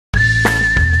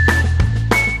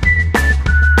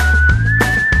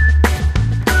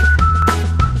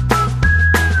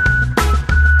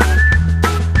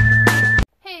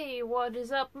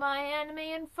up, my anime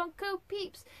and Funko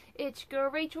peeps? It's girl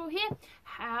Rachel here.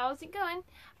 How's it going?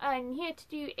 I'm here to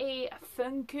do a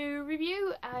Funko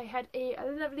review. I had a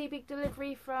lovely big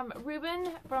delivery from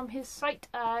Ruben from his site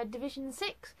Division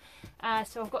 6.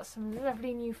 So I've got some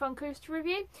lovely new Funkos to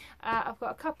review. I've got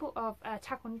a couple of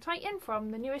Attack on Titan from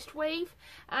the newest wave,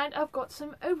 and I've got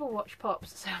some Overwatch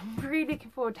pops. So I'm really looking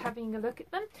forward to having a look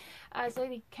at them, as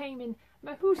they came in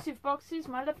massive boxes.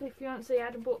 My lovely fiance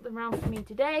had bought them around for me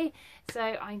today, so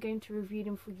I'm going to review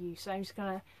them for you. So I'm just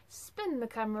going to spin the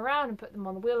camera around and put them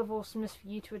on the wheel of awesomeness for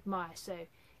you to admire. So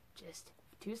just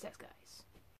 2 seconds, guys.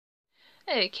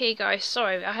 Okay guys,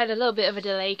 sorry, I had a little bit of a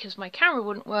delay because my camera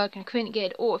wouldn't work and I couldn't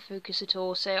get it autofocus at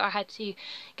all, so I had to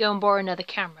go and borrow another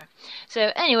camera.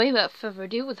 So anyway, without further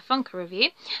ado, with the Funko review,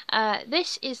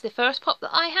 this is the first pop that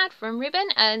I had from Ruben,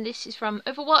 and this is from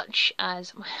Overwatch.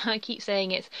 As I keep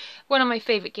saying, it's one of my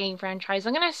favourite game franchises.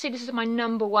 I'm going to have to say this is my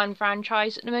 #1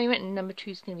 franchise at the moment, and #2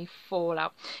 is going to be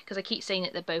Fallout, because I keep saying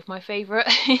that they're both my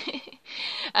favourite.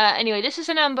 Anyway, this is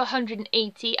a number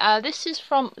 180. This is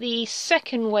from the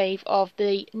second wave of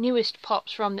the newest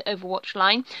pops from the Overwatch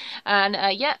line, and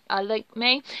yeah, I like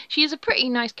May. She is a pretty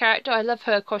nice character. I love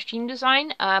her costume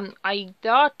design.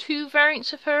 There are 2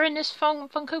 variants of her in this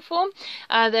Funko form.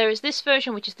 There is this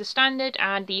version, which is the standard,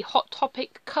 and the Hot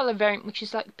Topic colour variant, which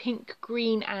is like pink,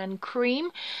 green and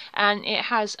cream, and it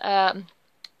has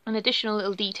an additional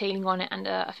little detailing on it, and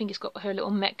I think it's got her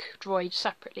little mech droid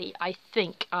separately. I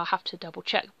think I'll have to double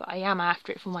check, but I am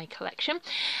after it for my collection.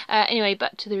 Anyway,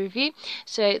 back to the review.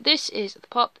 So this is the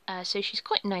pop. So she's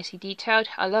quite nicely detailed.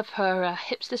 I love her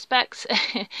hipster specs.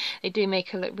 They do make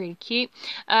her look really cute.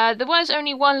 There was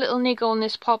only one little niggle on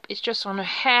this pop. It's just on her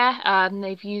hair.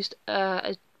 They've used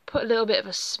put a little bit of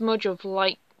a smudge of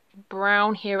light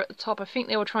brown here at the top. I think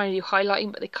they were trying to do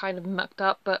highlighting, but they kind of mucked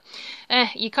up, but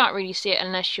you can't really see it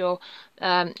unless you're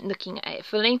looking at it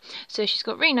fully. So she's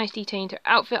got really nice detailing to her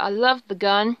outfit. I love the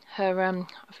gun. Her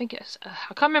I think it's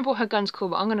I can't remember what her gun's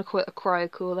called, but I'm going to call it a cryo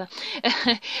cooler.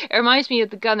 It reminds me of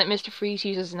the gun that Mr. Freeze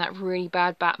uses in that really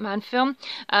bad Batman film.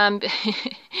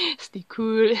 Stay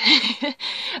cool.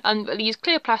 But they use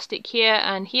clear plastic here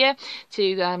and here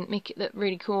to make it look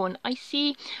really cool and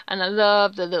icy, and I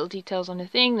love the little details on the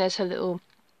thing. There's her little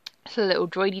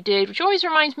droidy dude, which always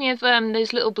reminds me of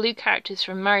those little blue characters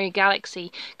from Mario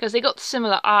Galaxy, because they got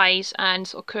similar eyes and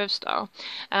sort of curve style.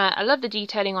 I love the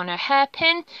detailing on her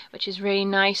hairpin, which is really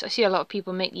nice. I see a lot of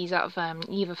people make these out of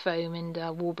Eva foam and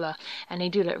Warbler, and they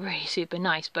do look really super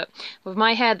nice, but with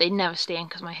my hair they never stay in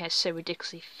because my hair's so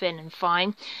ridiculously thin and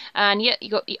fine. And yeah, you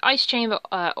got the ice chamber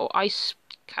or ice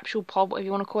capsule pod, whatever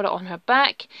you want to call it, on her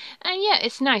back, and yeah,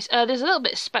 it's nice. There's a little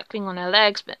bit of speckling on her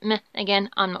legs, but meh, again,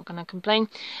 I'm not going to complain.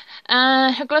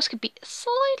 Her gloves could be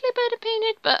slightly better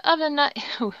painted, but other than that,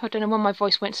 oh, I don't know when my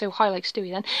voice went so high like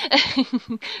Stewie then.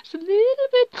 It's a little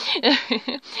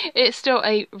bit. It's still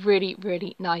a really,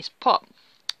 really nice pop.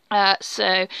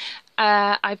 So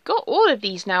I've got all of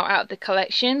these now out of the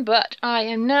collection, but I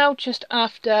am now just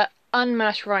after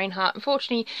Unmasked Reinhardt.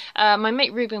 Unfortunately, my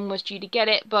mate Ruben was due to get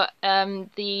it, but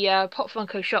the Pop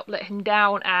Funko shop let him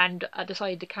down, and I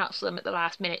decided to cancel them at the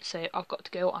last minute, so I've got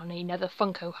to go on another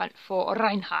Funko hunt for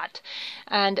Reinhardt.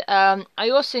 And I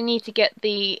also need to get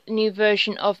the new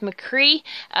version of McCree,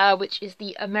 which is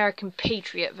the American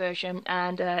Patriot version,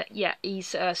 and yeah,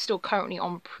 he's still currently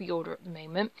on pre-order at the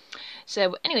moment.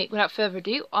 So anyway, without further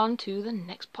ado, on to the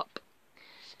next pop.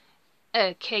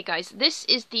 Okay guys, this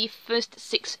is the first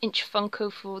 6-inch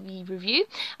Funko for the review,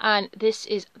 and this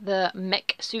is the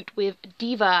mech suit with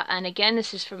D.Va, and again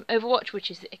this is from Overwatch,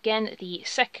 which is again the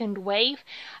second wave,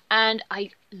 and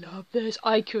I love this.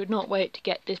 I could not wait to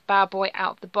get this bad boy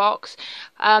out of the box.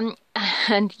 And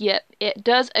yeah, it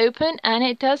does open, and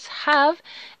it does have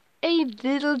a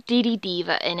little Diddy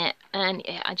D.Va in it, and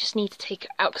yeah, I just need to take her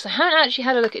out because I haven't actually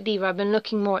had a look at D.Va. I've been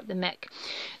looking more at the mech.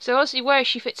 So obviously where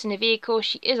she fits in the vehicle,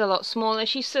 she is a lot smaller.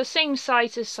 She's the same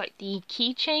size as like the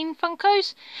keychain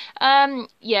Funkos.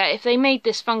 Yeah, if they made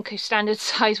this Funko standard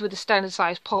size with a standard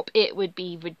size pop, it would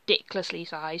be ridiculously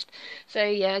sized. So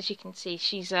yeah, as you can see,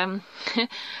 she's a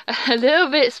little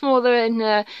bit smaller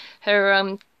in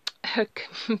her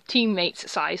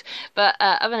teammates' size, but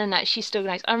other than that, she's still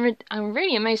nice. I'm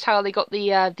really amazed how they got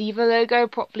the D.Va logo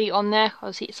properly on there.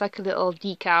 Obviously, it's like a little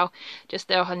decal just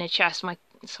there on her chest.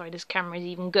 Sorry, this camera is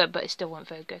even good, but it still won't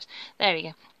focus. There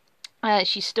we go.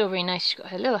 She's still really nice. She's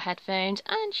got her little headphones,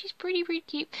 and she's pretty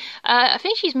cute. I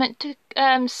think she's meant to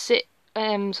sit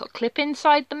sort of clip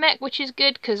inside the mech, which is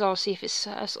good because obviously if it's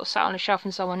sort of sat on a shelf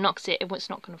and someone knocks it, it's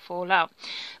not going to fall out.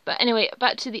 But anyway,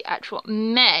 back to the actual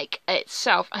mech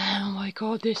itself. Oh my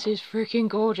god, this is freaking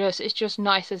gorgeous. It's just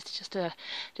nice as just a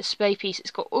display piece.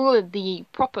 It's got all of the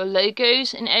proper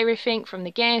logos and everything from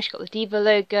the game. It's got the Diva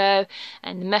logo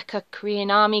and the Mecha Korean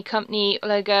Army Company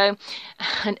logo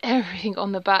and everything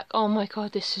on the back. Oh my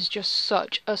god, this is just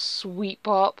such a sweet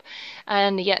pop.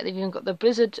 And yeah, they've even got the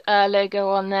Blizzard logo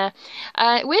on there.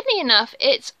 Weirdly enough,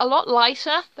 it's a lot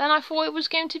lighter than I thought it was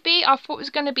going to be. I thought it was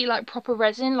going to be like proper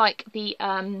resin, like the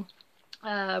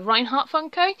Reinhardt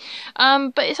Funko,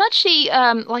 but it's actually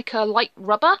like a light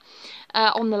rubber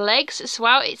on the legs as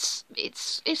well.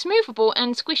 It's movable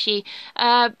and squishy.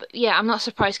 But yeah, I'm not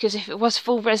surprised, because if it was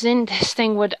full resin, this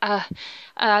thing would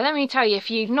let me tell you, if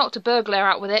you knocked a burglar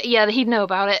out with it, yeah, he'd know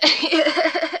about it.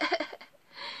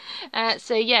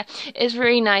 So yeah, it's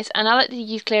really nice, and I like to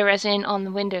use clear resin on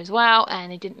the window as well,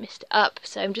 and they didn't mist it up.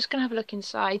 So I'm just gonna have a look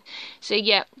inside. So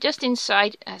yeah, just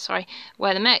inside, sorry,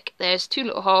 where the mech, there's 2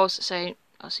 little holes, so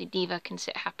obviously Diva can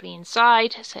sit happily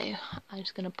inside. So I'm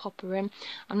just gonna pop her in.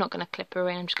 I'm not gonna clip her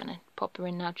in, I'm just gonna pop her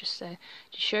in now, just so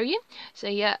to show you. So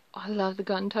yeah, I love the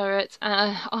gun turrets.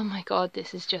 Oh my god,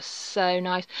 this is just so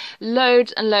nice.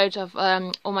 Loads and loads of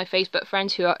all my Facebook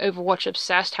friends who are Overwatch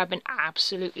obsessed have been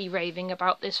absolutely raving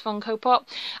about this Funko Pop.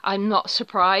 I'm not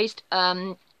surprised.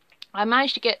 I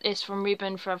managed to get this from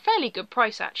Ruben for a fairly good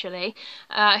price, actually.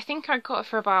 I think I got it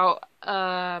for about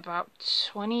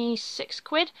 26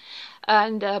 quid,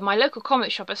 and my local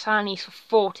comic shop is selling these for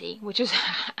 40, which is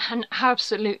an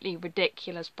absolutely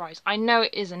ridiculous price. I know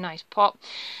it is a nice pop,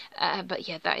 but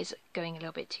yeah, that is going a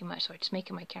little bit too much, so I'm just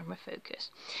making my camera focus.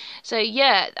 So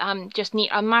yeah, just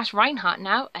need a mass Reinhardt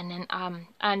now, and then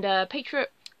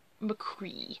Patriot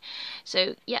McCree.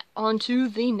 So yeah, on to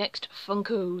the next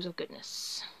Funkos of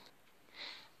goodness.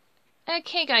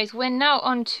 Okay guys, we're now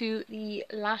on to the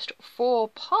last 4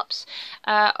 pops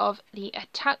of the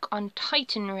Attack on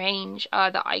Titan range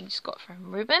that I just got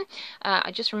from Ruben.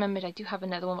 I just remembered I do have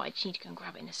another one, but I just need to go and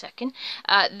grab it in a second.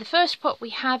 The first pop we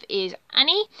have is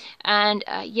Annie, and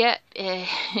yeah, the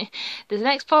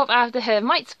next pop after her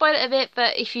might spoil it a bit,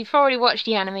 but if you've already watched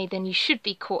the anime, then you should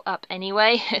be caught up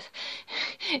anyway.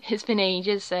 It's been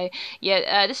ages, so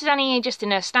yeah, this is Annie just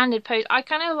in a standard pose. I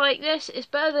kind of like this. It's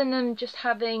better than them just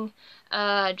having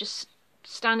just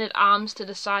standard arms to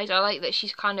the side. I like that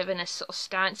she's kind of in a sort of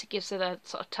stance. It gives her that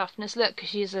sort of toughness look, because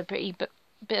she's a pretty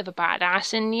bit of a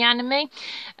badass in the anime,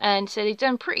 and so they've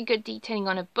done pretty good detailing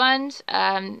on her buns.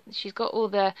 She's got all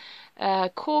the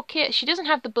core kit. She doesn't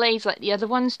have the blades like the other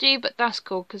ones do, but that's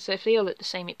cool, because if they all look the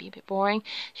same, it'd be a bit boring.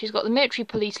 She's got the military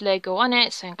police logo on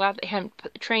it, so I'm glad they haven't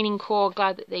put the training core.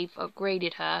 Glad that they've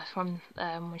upgraded her from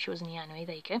when she was in the anime.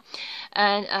 There you go.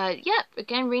 And yeah,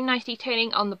 again, really nice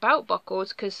detailing on the belt buckles,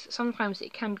 because sometimes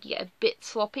it can get a bit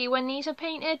sloppy when these are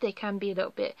painted. They can be a little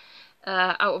bit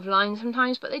out of line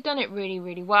sometimes, but they've done it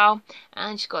really well.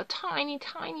 And she's got a tiny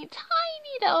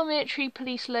little military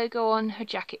police logo on her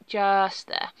jacket just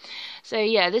there. So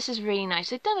yeah, this is really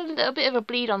nice. They've done a little bit of a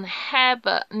bleed on the hair,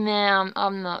 but man,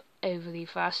 I'm not overly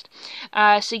fast.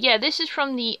 So yeah, this is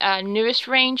from the newest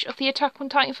range of the Attack on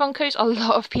Titan Funkos. A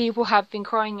lot of people have been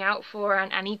crying out for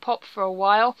an Annie pop for a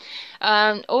while.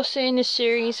 Also in this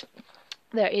series,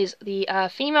 there is the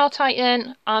female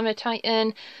Titan, armor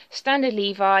Titan, standard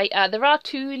Levi. There are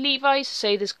 2 Levis,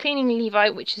 so there's cleaning Levi,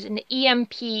 which is an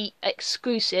EMP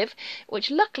exclusive,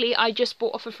 which luckily I just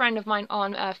bought off a friend of mine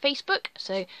on Facebook.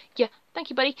 So yeah, thank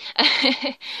you, buddy.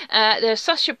 There's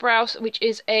Sasha Browse, which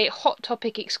is a Hot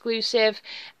Topic exclusive,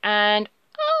 and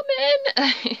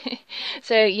Armin.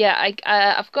 So yeah,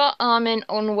 I've got Armin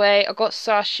on the way. I've got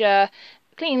Sasha.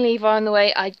 Clean Levi on the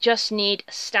way. I just need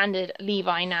standard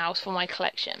Levi now for my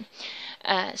collection.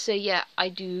 So yeah, I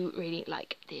do really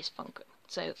like this Funko.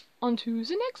 So on to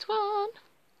the next one.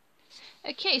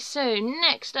 Okay, so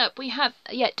next up we have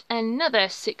yet another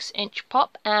 6-inch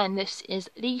pop, and this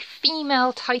is the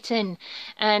female Titan,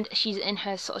 and she's in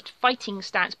her sort of fighting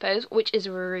stance pose, which is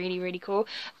really cool.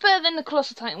 Further than the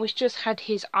Colossal Titan, which just had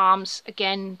his arms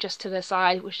again just to the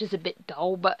side, which is a bit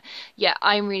dull, but yeah,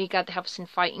 I'm really glad they have us in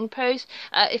fighting pose.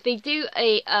 If they do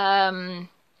a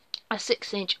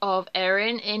 6-inch of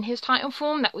Eren in his Titan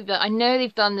form, that would be, I know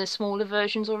they've done the smaller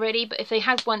versions already, but if they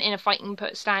had one in a fighting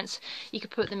stance, you could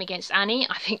put them against Annie.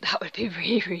 I think that would be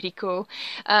really cool.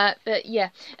 But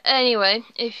yeah, anyway,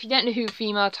 if you don't know who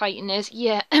female Titan is,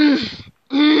 yeah,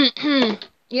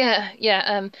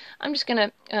 yeah, I'm just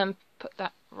gonna put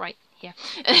that right here.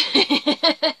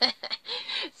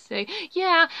 So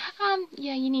yeah,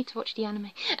 yeah, you need to watch the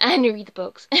anime and read the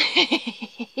books.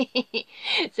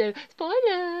 So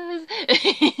spoilers.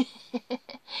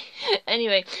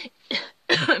 anyway,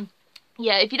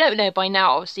 yeah, if you don't know by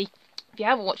now, obviously, if you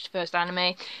haven't watched the first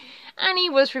anime, Annie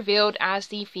was revealed as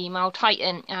the female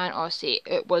Titan, and obviously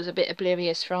it was a bit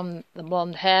oblivious from the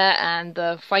blonde hair and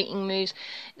the fighting moves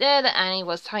there that Annie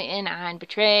was Titan and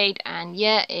betrayed, and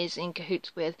yeah, is in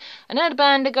cahoots with another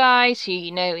band of guys who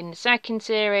you know in the second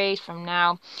series from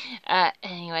now.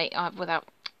 Anyway, without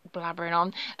blabbering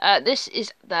on, this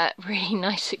is the really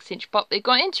nice 6-inch pop. They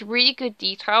got into really good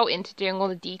detail into doing all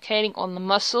the detailing on the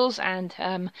muscles and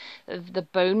the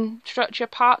bone structure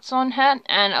parts on her,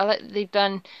 and I like that they've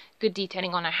done good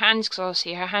detailing on her hands, because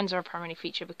obviously her hands are a primary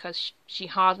feature because she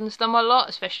hardens them a lot,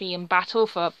 especially in battle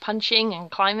for punching and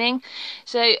climbing.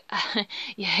 So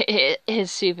yeah, it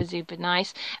is super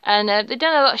nice. And they've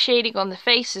done a lot of shading on the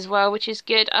face as well, which is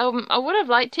good. I would have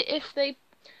liked it if they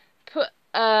put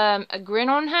a grin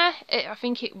on her. I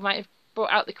think it might have brought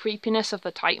out the creepiness of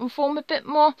the Titan form a bit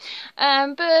more,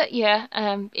 but yeah,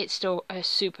 it's still a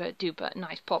super duper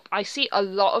nice pop. I see a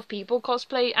lot of people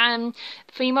cosplay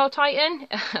female Titan.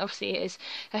 Obviously it is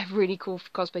a really cool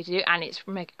cosplay to do, and it's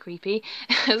mega creepy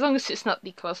as long as it's not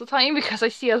the Colossal Titan, because I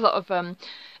see a lot of a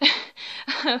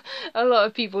lot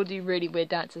of people do really weird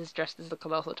dances dressed as the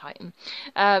Colossal Titan.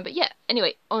 But yeah,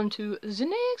 anyway, on to the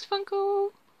next Funko.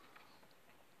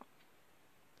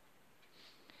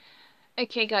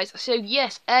 Okay guys, so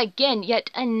yes, again, yet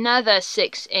another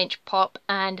 6-inch pop,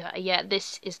 and yeah,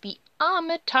 this is the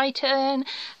Armor Titan,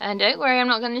 and don't worry, I'm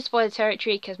not going to spoil the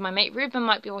territory because my mate Ruben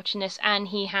might be watching this and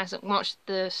he hasn't watched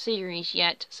the series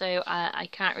yet, so I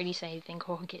can't really say anything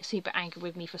or get super angry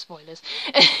with me for spoilers.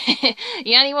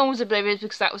 The only one was oblivious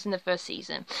because that was in the first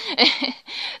season.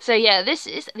 So yeah, this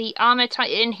is the Armor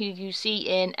Titan who you see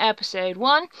in episode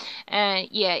 1, and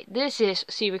yeah, this is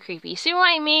super creepy. See what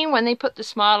I mean when they put the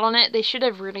smile on it? They should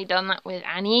have really done that with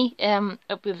Annie,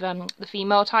 with the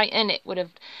female Titan. It would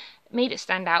have made it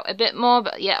stand out a bit more,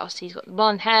 but yeah, obviously he's got the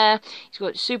blonde hair, he's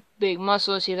got super big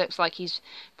muscles, he looks like he's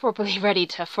probably ready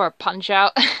for a punch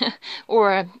out,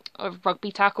 or a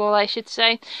rugby tackle, I should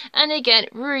say. And again,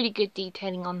 really good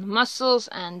detailing on the muscles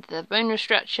and the bone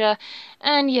structure,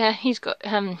 and yeah, he's got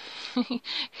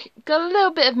got a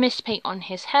little bit of mist paint on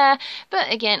his hair,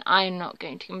 but again, I'm not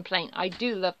going to complain. I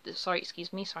do love the, sorry,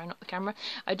 not the camera,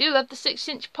 I do love the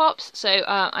 6-inch pops, so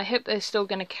I hope they're still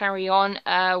going to carry on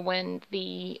when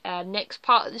the next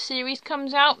part of the series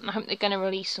comes out. I hope they're going to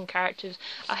release some characters.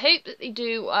 I hope that they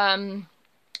do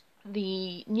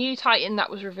the new Titan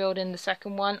that was revealed in the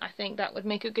second one. I think that would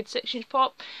make a good 6-inch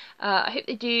pop. I hope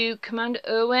they do Commander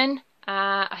Irwin.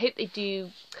 I hope they do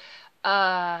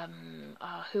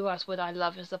who else would I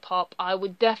love as a pop? I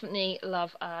would definitely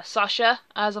love Sasha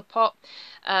as a pop,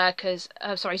 because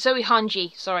Zoe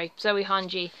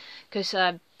Hanji, because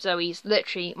Zoe's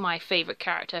literally my favourite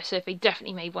character, so if they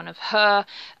definitely made one of her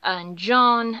and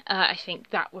John, I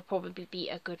think that would probably be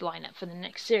a good lineup for the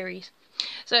next series.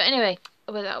 So anyway,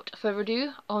 without further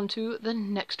ado, on to the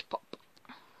next pop.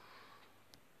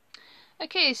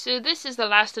 Okay, so this is the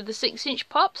last of the 6-inch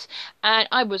pops, and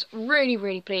I was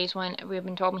really pleased when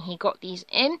Ruben told me he got these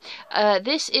in.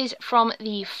 This is from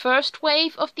the first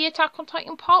wave of the Attack on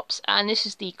Titan pops, and this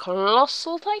is the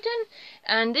Colossal Titan,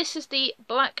 and this is the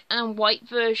black and white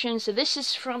version. So this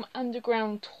is from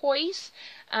Underground Toys.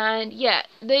 And yeah,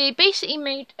 they basically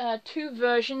made two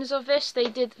versions of this. They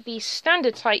did the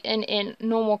standard Titan in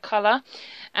normal colour,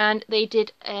 and they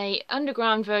did a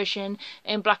underground version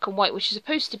in black and white, which is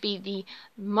supposed to be the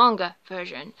manga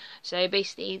version. So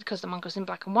basically, because the manga's in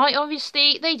black and white,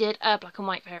 obviously, they did a black and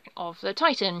white variant of the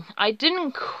Titan. I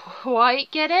didn't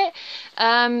quite get it,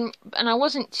 and I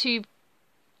wasn't too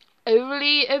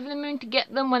overly over the moon to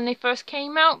get them when they first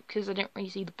came out, because I didn't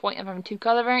really see the point of having two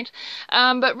colour variants,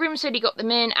 but Ruben said he got them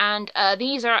in, and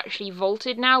these are actually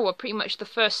vaulted now, or pretty much the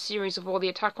first series of all the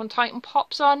Attack on Titan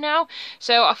pops are now,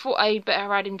 so I thought I'd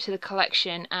better add him to the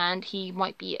collection, and he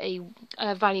might be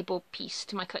a valuable piece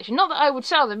to my collection. Not that I would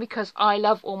sell them, because I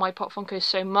love all my Pop Funkos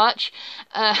so much.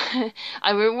 I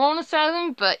wouldn't want to sell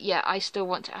them, but yeah, I still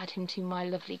want to add him to my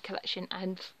lovely collection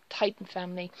and Titan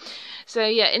family. So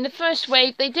yeah, in the first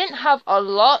wave they didn't have a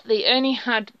lot. They only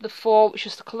had the 4, which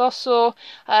was the Colossal,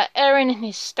 Eren in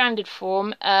his standard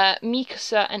form,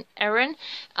 Mikasa and Eren.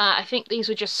 I think these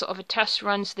were just sort of a test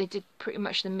run, so they did pretty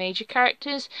much the major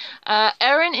characters.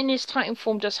 Eren in his Titan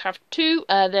form does have 2.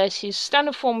 There's his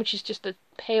standard form, which is just the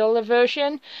paler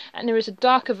version, and there is a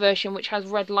darker version which has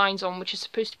red lines on, which is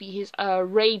supposed to be his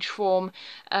rage form,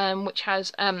 which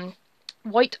has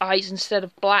white eyes instead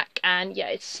of black, and yeah,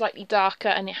 it's slightly darker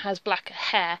and it has blacker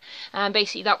hair, and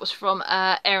basically that was from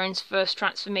Eren's first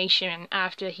transformation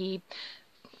after he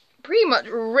pretty much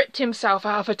ripped himself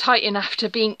out of a Titan after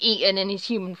being eaten in his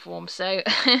human form. So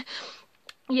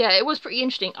yeah, it was pretty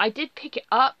interesting. I did pick it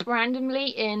up randomly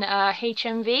in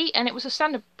HMV, and it was a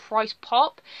standard price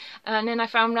pop, and then I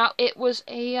found out it was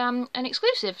a an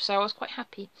exclusive, so I was quite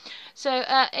happy. So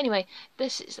anyway,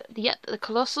 this is the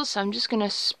Colossal, so I'm just gonna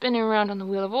spin around on the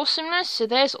Wheel of Awesomeness. So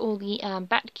there's all the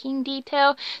Bat-King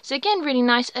detail. So again, really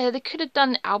nice. They could have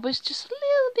done the Albus just a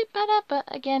little bit better, but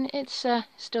again, it's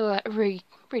still a really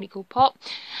cool pop.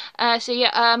 So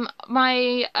yeah,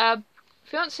 my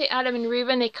fiance Adam and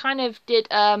Ruben, they kind of did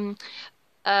a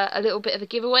little bit of a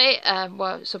giveaway,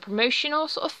 well, it's a promotional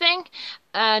sort of thing,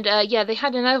 and yeah, they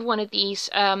had another one of these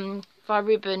via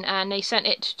Ruben, and they sent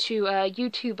it to a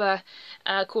YouTuber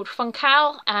called FUNKO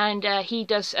HAUL, and he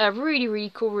does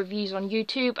really cool reviews on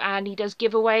YouTube, and he does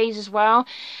giveaways as well.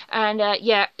 And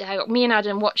yeah, me and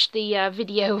Adam watched the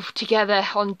video together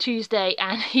on Tuesday,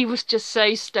 and he was just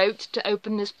so stoked to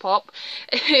open this pop.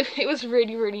 It was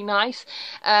really nice.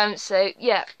 So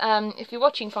yeah, if you're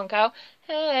watching FUNKO HAUL,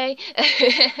 hey.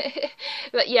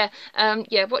 But yeah,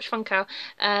 yeah, watch FUNKO HAUL,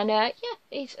 and yeah,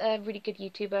 he's a really good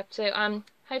YouTuber. So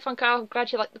hi FUNKO HAUL,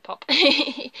 glad you like the pop.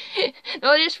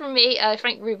 Not just from me,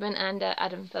 thank Ruben and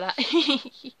Adam for that.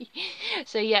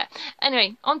 So yeah,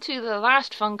 anyway, on to the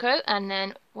last Funko, and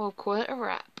then we'll call it a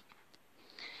wrap.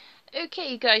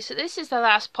 Okay guys, so this is the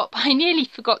last pop. I nearly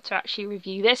forgot to actually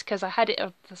review this because I had it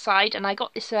on the side, and I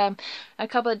got this a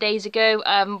couple of days ago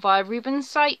via Ruben's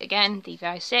site, again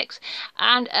DVI6,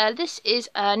 and this is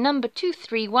number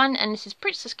 231, and this is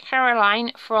Princess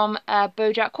Caroline from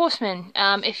BoJack Horseman.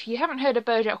 If you haven't heard of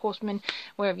BoJack Horseman,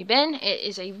 where have you been? It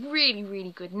is a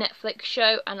really good Netflix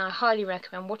show, and I highly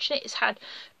recommend watching it. It's had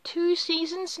 2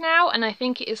 seasons now, and I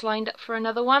think it is lined up for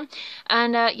another one.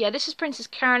 And yeah, this is Princess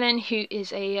Caroline, who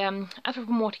is a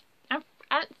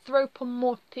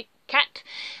anthropomorphic cat.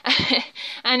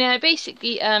 And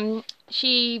basically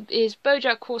she is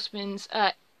BoJack Horseman's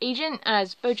agent,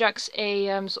 as BoJack's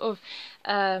a sort of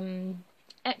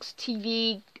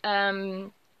ex-TV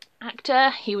actor.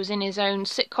 He was in his own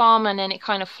sitcom, and then it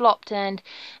kind of flopped, and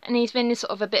he's been in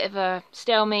sort of a bit of a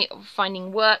stalemate of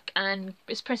finding work, and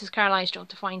it's Princess Caroline's job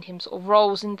to find him sort of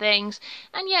roles and things.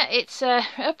 And yeah, it's a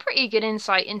pretty good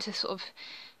insight into sort of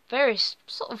various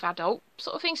sort of adult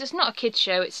sort of things. It's not a kids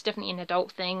show, it's definitely an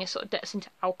adult thing. It sort of gets into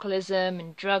alcoholism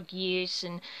and drug use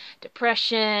and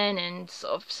depression and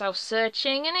sort of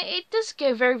self-searching, and it does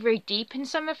go very deep in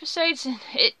some episodes, and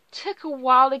it took a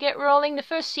while to get rolling. The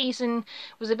first season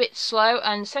was a bit slow,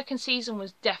 and the second season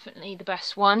was definitely the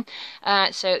best one.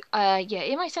 So yeah,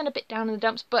 it might sound a bit down in the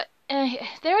dumps, but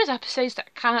there is episodes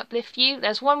that can uplift you.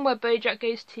 There's one where BoJack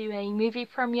goes to a movie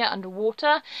premiere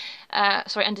underwater,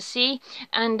 sorry, undersea,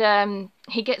 and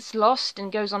he gets lost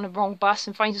and goes on the wrong bus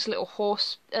and finds this little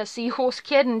seahorse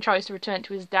kid and tries to return it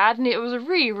to his dad, and it was a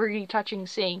really touching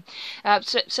scene.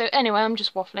 So anyway, I'm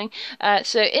just waffling.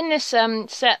 So in this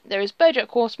set, there is BoJack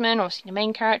Horseman, obviously the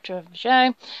main character of the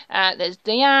show. There's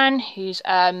Diane, who's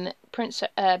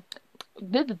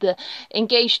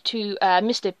engaged to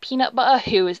Mr. Peanut Butter,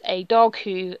 who is a dog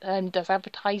who does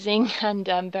advertising and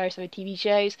various other TV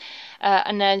shows.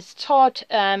 And there's Todd,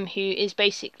 who is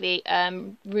basically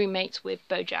roommates with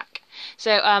BoJack.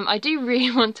 So I do really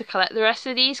want to collect the rest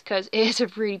of these because it is a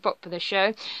really popular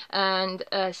show, and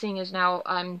seeing as now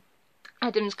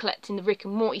Adam's collecting the Rick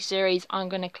and Morty series, I'm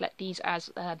going to collect these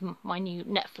as my new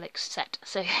Netflix set.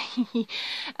 So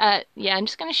yeah, I'm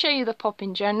just going to show you the pop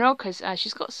in general, because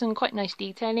she's got some quite nice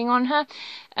detailing on her.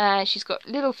 She's got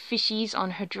little fishies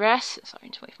on her dress. Sorry,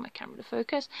 just wait for my camera to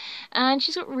focus. And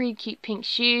she's got really cute pink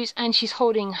shoes, and she's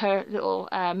holding her little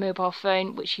mobile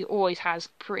phone, which she always has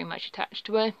pretty much attached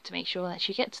to her to make sure that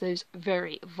she gets those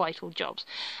very vital jobs.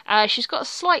 She's got a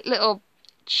slight little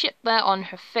chip there on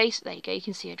her face. There you go, you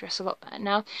can see her dress a lot better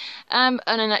now. And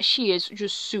then that she is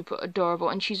just super adorable,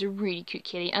 and she's a really cute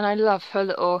kitty, and I love her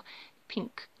little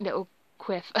pink little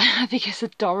quiff. I think it's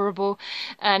adorable.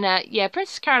 And yeah,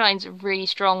 Princess Caroline's a really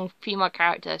strong female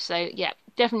character, so yeah,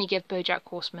 definitely give BoJack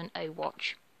Horseman a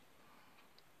watch.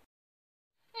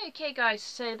 Okay guys,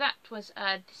 so that was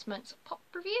this month's pop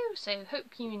review, so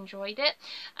hope you enjoyed it.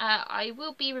 I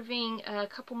will be reviewing a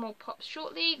couple more pops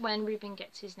shortly when Ruben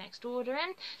gets his next order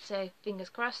in, so fingers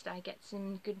crossed I get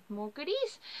some more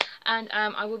goodies. And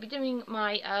I will be doing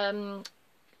my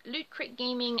Loot Crate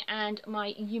Gaming and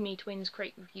my Yumi Twins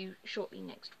crate review shortly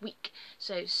next week,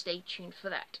 so stay tuned for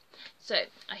that. So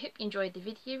I hope you enjoyed the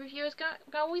video review as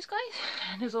always guys,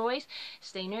 and as always,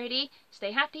 stay nerdy,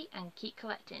 stay happy, and keep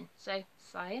collecting. So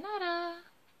sayonara!